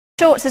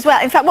Shorts as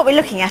well. In fact, what we're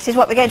looking at is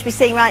what we're going to be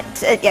seeing right,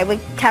 yeah, we're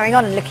carrying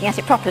on and looking at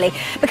it properly,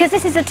 because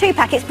this is a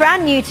two-pack. It's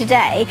brand new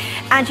today,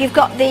 and you've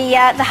got the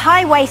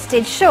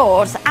high-waisted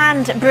shorts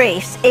and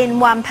briefs in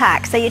one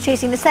pack. So you're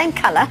choosing the same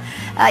colour.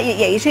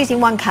 You're choosing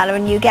one colour,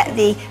 and you get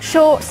the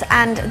shorts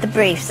and the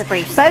briefs.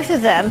 Both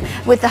of them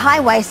with the high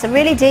waist are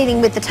really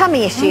dealing with the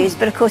tummy issues,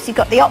 but of course you've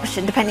got the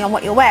option, depending on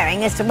what you're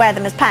wearing, is to wear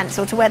them as pants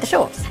or to wear the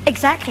shorts.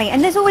 Exactly,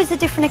 and there's always a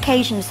different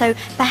occasion. So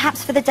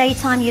perhaps for the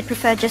daytime you'd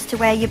prefer just to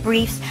wear your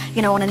briefs,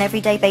 you know, on an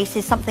everyday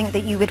basis, something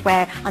that you would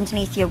wear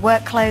underneath your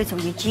work clothes or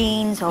your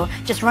jeans or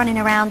just running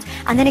around.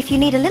 And then if you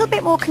need a little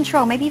bit more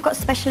control, maybe you've got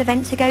a special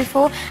event to go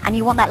for and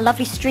you want that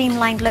lovely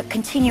streamlined look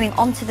continuing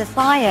onto the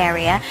thigh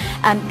area,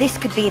 this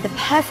could be the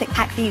perfect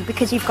pack for you,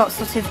 because you've got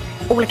sort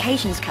of all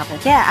occasions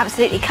covered. Yeah,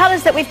 absolutely.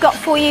 Colours that we've got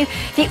for you,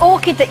 the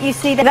orchid that you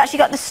see, they've actually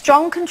got the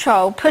strong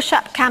control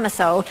push-up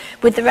camisole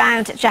with the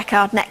round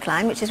jacquard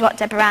neckline, which is what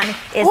Deborah Ann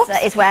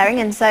is wearing,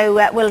 and so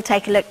we'll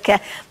take a look.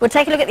 We'll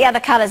take a look at the other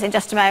colours in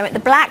just a moment. The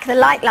black, the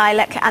light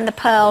lilac, and the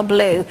pearl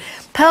blue.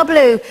 Pearl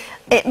blue,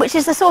 which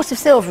is a sort of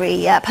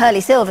silvery,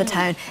 pearly silver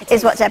tone,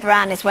 is what Deborah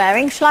Ann is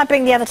wearing. Shall I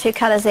bring the other two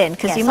colours in?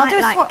 Because you might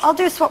I'll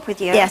do a swap with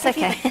you. Yes,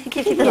 okay.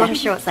 Give you the long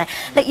shorts there.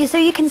 So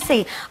you can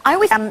see, I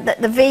always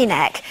the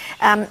V-neck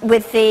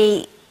with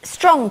the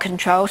strong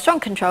control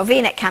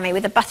V-neck cami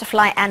with a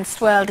butterfly and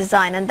swirl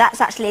design, and that's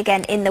actually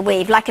again in the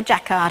weave like a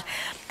jacquard.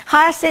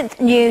 Hyacinth,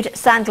 nude,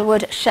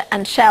 sandalwood,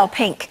 and shell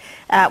pink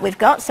we've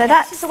got. So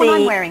that's the one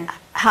I'm wearing.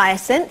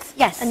 Hyacinth.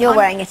 Yes, and you're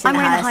wearing it in I'm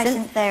wearing hyacinth. The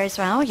hyacinth there as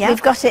well. Yeah,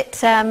 we've got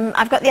it.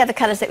 I've got the other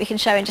colours that we can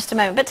show in just a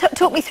moment. But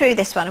talk me through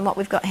this one and what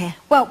we've got here.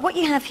 Well, what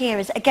you have here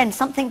is again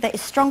something that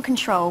is strong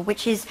control,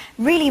 which is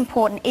really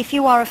important if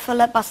you are a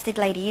fuller, busted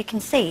lady. You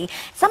can see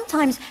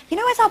sometimes, you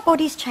know, as our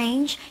bodies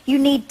change, you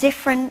need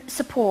different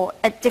support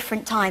at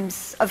different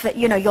times of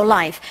your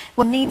life.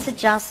 We'll need to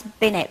just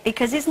bin it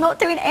because it's not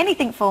doing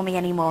anything for me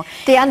anymore.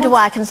 The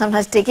underwire can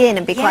sometimes dig in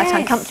and be quite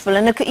uncomfortable.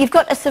 And look, you've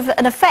got a sort of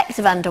an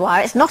effective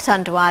underwire. It's not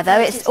underwire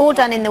though. It's all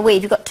done in the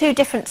weave. You've got two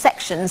different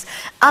sections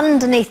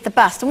underneath the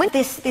bust, and with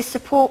this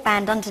support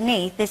band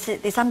underneath,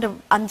 this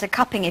under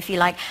cupping, if you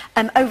like,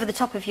 over the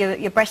top of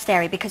your breast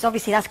area, because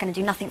obviously that's going to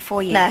do nothing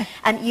for you. No.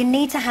 And you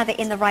need to have it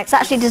in the right. It's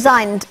actually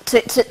designed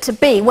to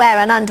be where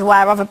an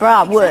underwire of a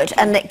bra would,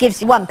 and it gives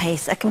you one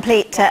piece, a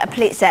complete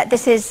set.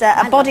 This is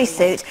a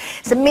bodysuit.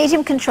 It's a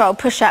medium control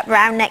push-up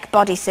round neck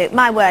bodysuit.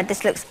 My word,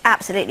 this looks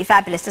absolutely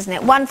fabulous, doesn't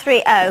it?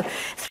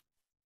 130.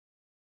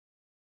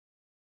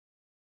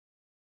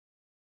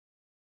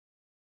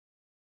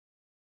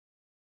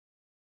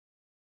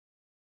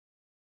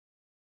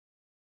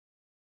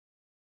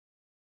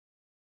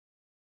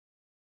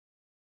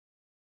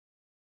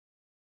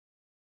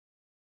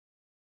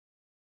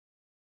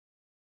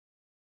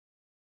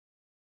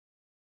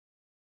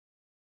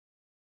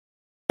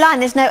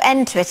 There's no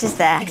end to it, is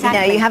there?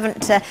 Exactly. You know,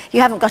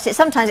 you haven't got it.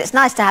 Sometimes it's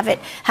nice to have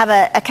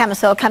a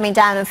camisole coming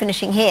down and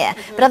finishing here,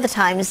 but other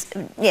times,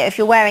 you know, if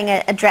you're wearing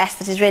a dress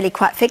that is really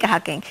quite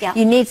figure-hugging,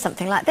 you need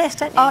something like this,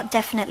 don't you? Oh,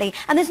 definitely.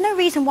 And there's no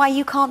reason why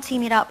you can't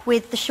team it up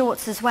with the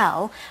shorts as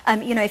well.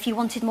 You know, if you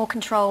wanted more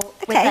control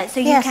with that, so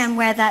you can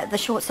wear the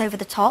shorts over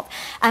the top.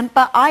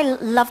 But I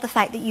love the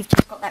fact that you've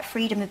just got that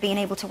freedom of being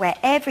able to wear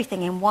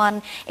everything in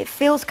one. It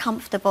feels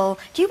comfortable.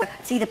 Do you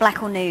see the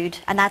black or nude?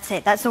 And that's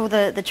it. That's all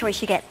the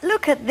choice you get.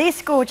 Look at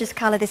this gorgeous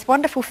colour, this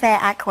wonderful fair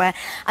aqua.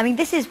 I mean,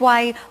 this is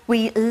why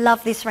we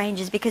love this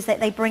range, is because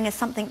they bring us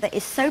something that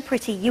is so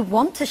pretty. You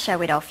want to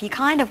show it off. You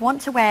kind of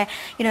want to wear,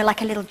 you know,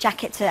 like a little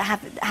jacket to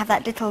have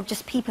that little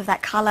just peep of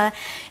that colour.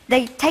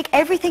 They take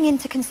everything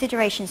into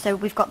consideration. So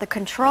we've got the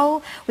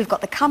control, we've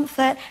got the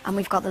comfort, and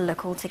we've got the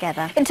look all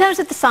together. In terms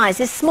of the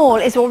sizes, small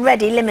is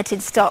already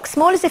limited stock.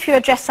 Small is if you're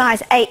a dress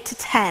size 8 to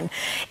 10.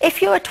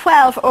 If you're a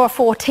 12 or a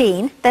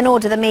 14, then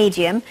order the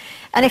medium.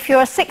 And if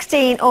you're a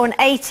 16 or an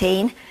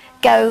 18,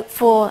 go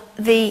for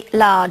the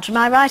large. Am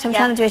I right? I'm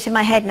trying to do it in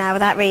my head now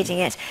without reading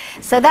it.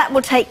 So that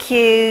will take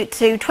you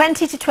to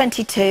 20 to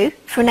 22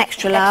 for an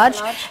extra large,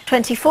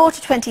 24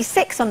 to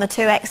 26 on the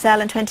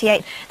 2XL, and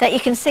 28. That you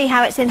can see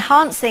how it's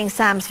enhancing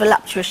Sam's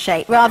voluptuous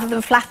shape rather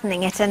than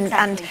flattening it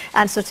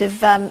and sort of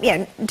you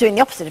know, doing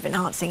the opposite of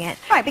enhancing it.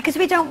 Right, because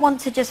we don't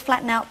want to just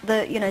flatten out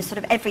the, you know, sort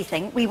of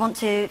everything. We want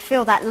to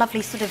feel that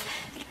lovely sort of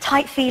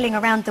tight feeling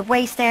around the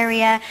waist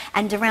area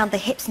and around the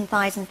hips and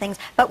thighs and things,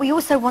 but we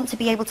also want to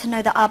be able to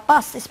know that our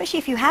bust, especially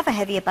if you have a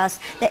heavier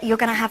bust, that you're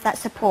going to have that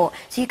support.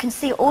 So you can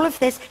see all of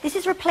this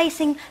is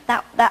replacing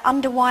that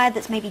underwire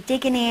that's maybe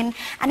digging in,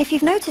 and if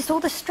you've noticed, all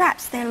the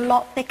straps, they're a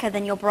lot thicker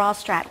than your bra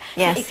strap.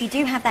 Yes. So if you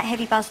do have that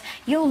heavy bust,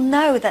 you'll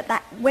know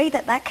that way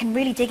that can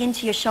really dig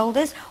into your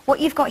shoulders. What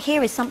you've got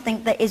here is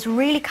something that is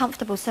really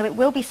comfortable, so it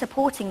will be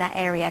supporting that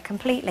area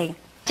completely.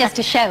 just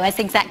to show us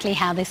exactly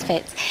how this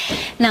fits.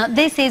 Now,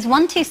 this is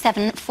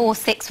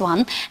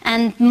 127461,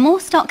 and more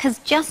stock has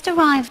just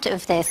arrived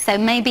of this. So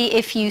maybe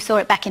if you saw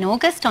it back in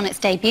August on its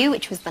debut,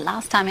 which was the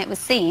last time it was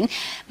seen,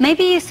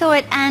 maybe you saw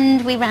it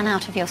and we ran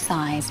out of your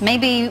size.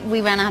 Maybe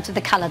we ran out of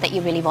the colour that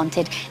you really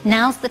wanted.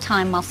 Now's the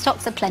time while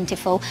stocks are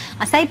plentiful.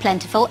 I say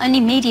plentiful, only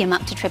medium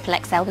up to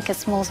XXL because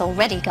small's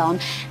already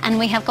gone. And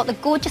we have got the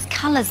gorgeous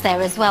colours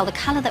there as well. The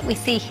colour that we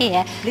see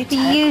here,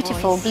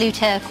 beautiful blue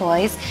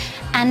turquoise.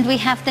 And we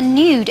have the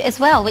nude as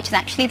well, which is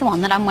actually the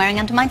one that I'm wearing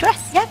under my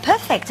dress. Yeah,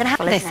 perfect. And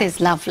this is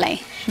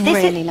lovely.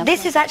 Really lovely.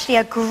 This is actually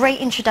a great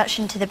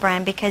introduction to the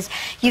brand because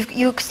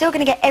you're still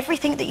going to get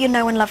everything that you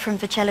know and love from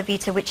Vicella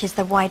Vita, which is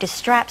the wider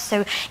straps.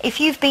 So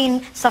if you've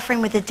been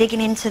suffering with the digging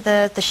into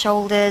the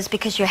shoulders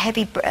because your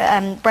heavy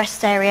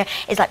breast area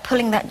is like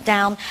pulling that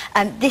down,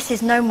 this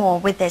is no more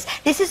with this.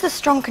 This is the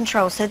strong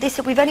control. So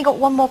we've only got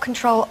one more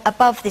control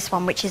above this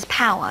one, which is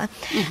power.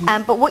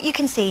 But what you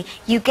can see,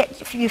 you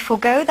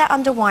forgo that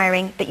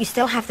underwiring, but you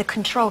still have the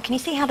control. Can you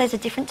see how there's a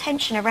different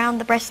tension around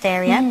the breast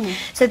area?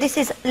 So this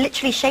is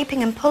literally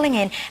shaping and pulling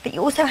in, but you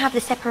also have the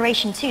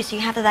separation too. So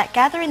you have that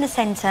gather in the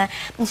center,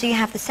 and so you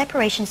have the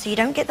separation, so you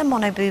don't get the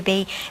mono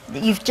boobie.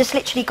 You've just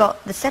literally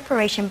got the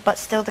separation, but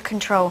still the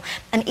control.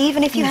 And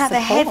even if you have a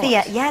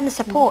heavier, and the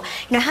support,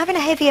 you know, having a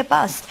heavier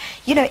bust,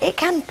 you know, it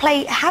can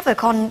play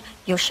havoc on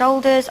your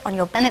shoulders, on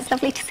your... And it's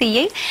lovely to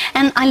see you.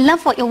 And I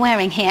love what you're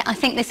wearing here. I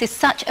think this is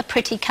such a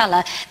pretty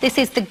colour. This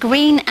is the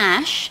green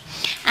ash,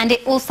 and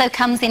it also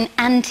comes in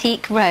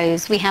antique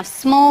rose. We have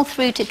small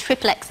through to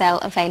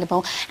XXL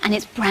available, and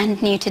it's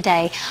brand new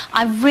today.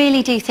 I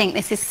really do think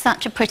this is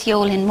such a pretty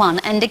all-in-one.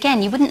 And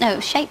again, you wouldn't know it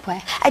was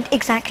shapewear.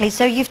 Exactly.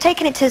 So you've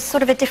taken it to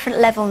sort of a different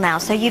level now.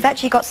 So you've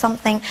actually got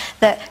something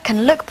that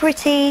can look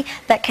pretty,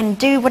 that can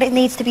do what it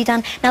needs to be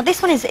done. Now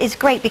this one is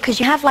great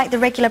because you have like the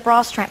regular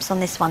bra straps on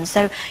this one.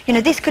 So, you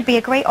know, this could be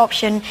a great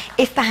option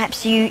if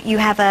perhaps you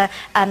have a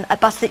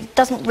bust that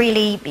doesn't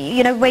really,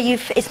 you know, where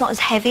it's not as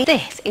heavy.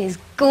 This is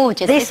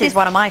gorgeous. This is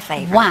one of my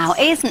favourites. Wow,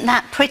 isn't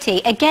that pretty?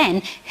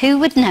 Again, who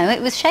would know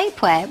it was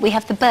shapewear? We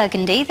have the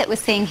burgundy that we're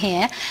seeing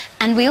here,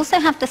 and we also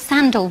have the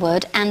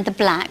sandalwood and the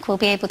black. We'll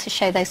be able to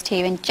show those to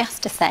you in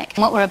just a sec.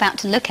 What we're about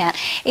to look at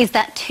is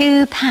that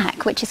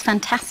 2-pack, which is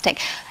fantastic.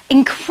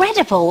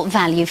 Incredible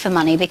value for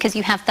money because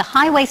you have the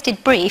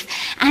high-waisted brief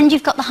and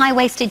you've got the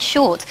high-waisted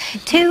shorts.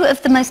 Two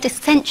of the most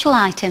essential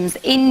items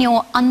in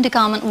your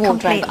undergarment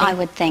wardrobe, I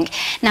would think.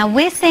 Now,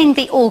 we're seeing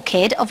the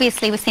orchid.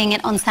 Obviously, we're seeing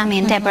it on Sammy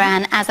and Deborah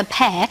Ann as a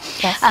pair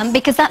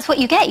because that's what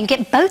you get. You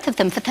get both of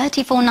them for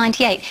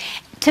 $34.98.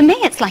 To me,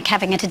 it's like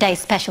having a today's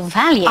special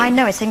value. I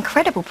know, it's an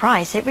incredible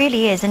price. It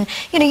really is. And,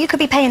 you know, you could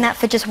be paying that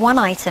for just one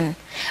item.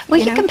 Well,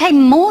 you can pay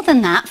more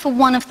than that for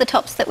one of the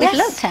tops that we've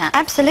looked at.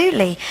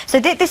 Absolutely. So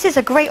this is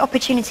a great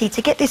opportunity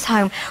to get this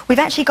home. We've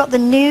actually got the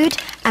nude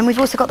and we've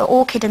also got the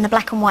orchid and the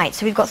black and white.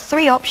 So we've got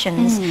 3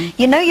 options.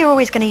 You know you're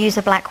always going to use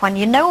a black one.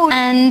 You know.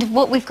 And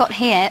what we've got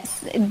here,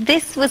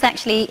 this was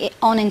actually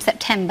on in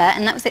September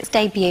and that was its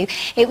debut.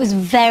 It was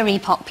very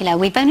popular.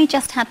 We've only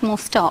just had more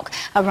stock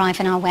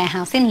arrive in our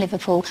warehouse in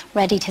Liverpool,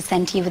 ready to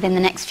send to you within the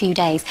next few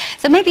days.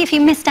 So maybe if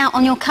you missed out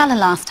on your colour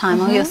last time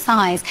or your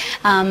size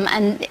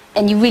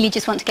and you really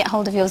just want to get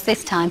hold of yours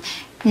this time,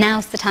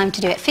 now's the time to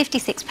do it.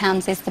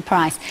 £56 is the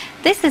price.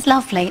 This is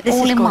lovely, this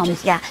all is in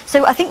gorgeous, one. Yeah.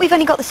 So I think we've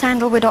only got the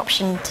sandalwood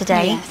option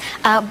today,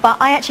 but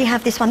I actually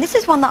have this one. This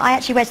is one that I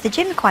actually wear to the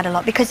gym quite a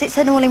lot because it's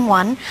an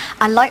all-in-one.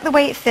 I like the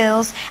way it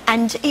feels,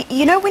 and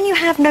you know when you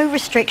have no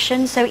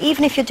restrictions, so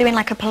even if you're doing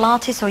like a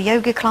Pilates or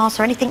yoga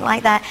class or anything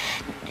like that,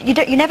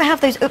 you never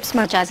have those oops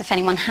moments. If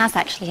anyone has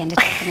actually ended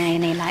up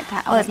in A&E like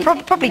that.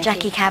 Probably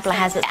Jackie Kabler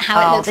has it. How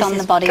it looks on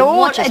the body.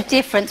 Gorgeous. What a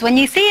difference. When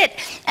you see it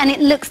and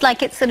it looks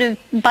like it's sort of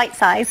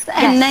bite-sized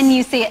and then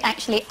you see it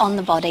actually on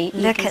the body.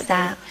 Look at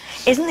that.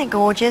 Isn't it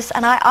gorgeous?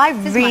 And I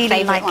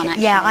really like it.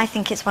 Yeah, I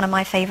think it's one of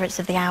my favourites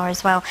of the hour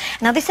as well.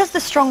 Now this has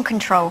the strong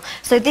control.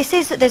 So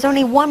there's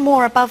only one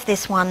more above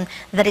this one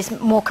that is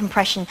more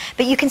compression.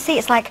 But you can see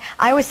it's like,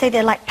 I always say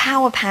they're like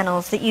power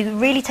panels that you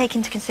really take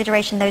into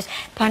consideration those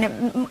kind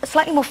of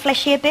slightly more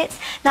fleshier bits.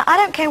 Now I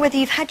don't care whether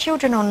you've had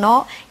children or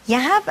not, you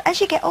have, as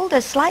you get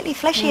older, slightly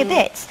fleshier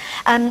bits.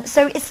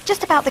 So it's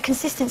just about the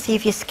consistency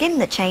of your skin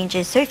that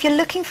changes. So if you're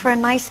looking for a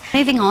nice...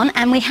 Moving on,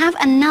 and we have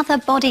another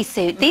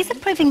bodysuit. These are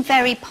proving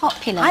very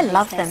popular. I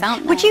love them.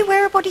 Aren't they? Would you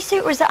wear a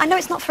bodysuit, or is that... I know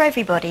it's not for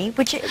everybody.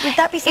 Would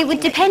that be something... It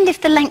would depend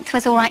if the length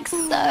was all right.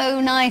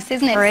 So nice,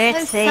 isn't it?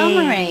 Pretty. So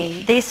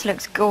summery. This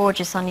looks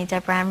gorgeous on you,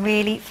 Deborah Ann.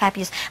 Really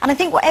fabulous. And I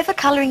think whatever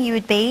colouring you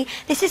would be,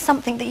 this is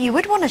something that you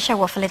would want to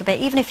show off a little bit,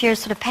 even if you're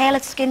sort of paler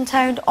skin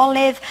toned,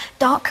 olive,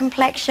 dark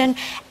complexion.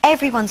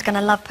 Everyone's going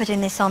to love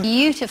putting this on.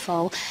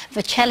 Beautiful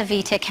Vicella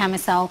Vita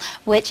camisole,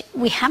 which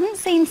we haven't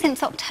seen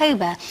since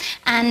October,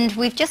 and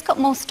we've just got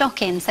more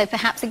stock in. So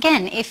perhaps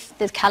again, if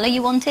the colour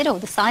you wanted or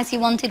the size you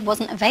wanted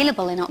wasn't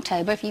available in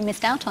October, if you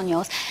missed out on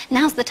yours,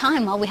 now's the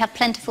time while we have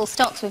plentiful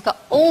stocks. We've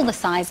got all the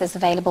sizes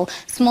available,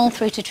 small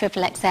through to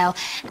XXL,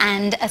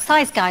 and a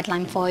size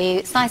guideline for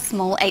you: size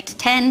small 8 to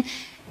 10,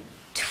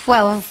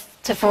 12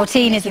 to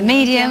 14 is a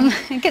medium.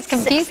 It gets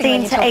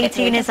confusing. 16 to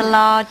 18 is a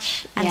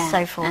large, and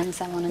so forth. And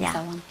so on and so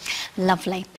on. Lovely.